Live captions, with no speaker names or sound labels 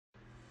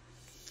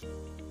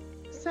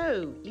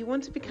So, you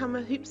want to become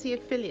a Hoopsy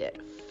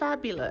affiliate?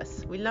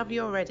 Fabulous, we love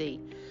you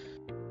already.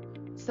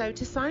 So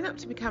to sign up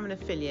to become an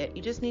affiliate,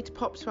 you just need to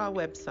pop to our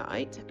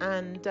website,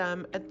 and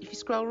if you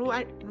scroll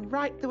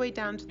right the way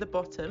down to the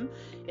bottom,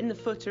 in the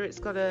footer it's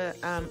got a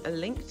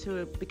link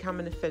to become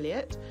an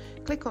affiliate.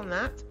 Click on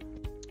that,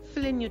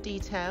 fill in your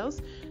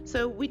details.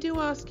 So we do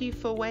ask you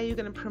for where you're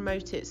going to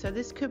promote it. So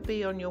this could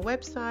be on your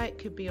website,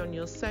 could be on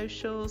your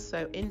socials,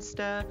 so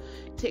Insta,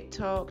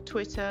 TikTok,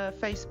 Twitter,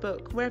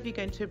 Facebook, wherever you're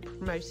going to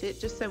promote it,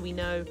 just so we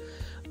know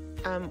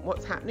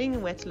what's happening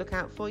and where to look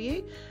out for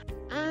you.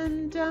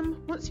 And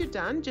once you're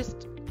done,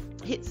 just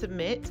hit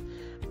submit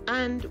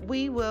and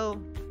we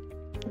will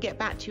get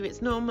back to you.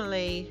 It's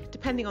normally,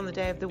 depending on the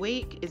day of the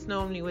week, it's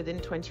normally within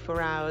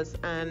 24 hours,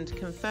 and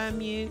confirm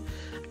you,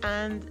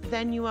 and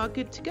then you are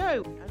good to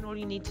go. And all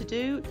you need to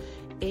do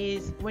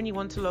is, when you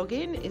want to log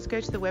in, is go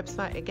to the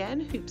website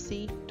again,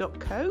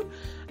 hoopsy.co,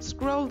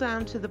 scroll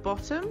down to the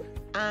bottom,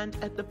 and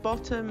at the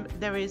bottom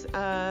there is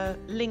a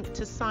link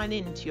to sign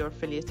in to your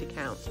affiliate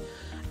account.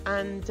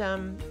 And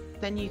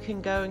then you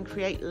can go and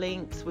create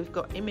links. We've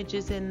got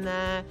images in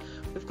there.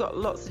 We've got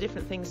lots of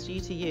different things for you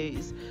to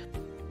use.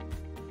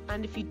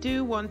 And if you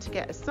do want to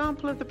get a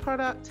sample of the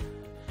product,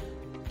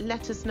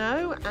 let us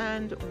know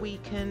and we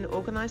can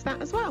organise that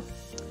as well.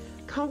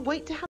 Can't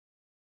wait to have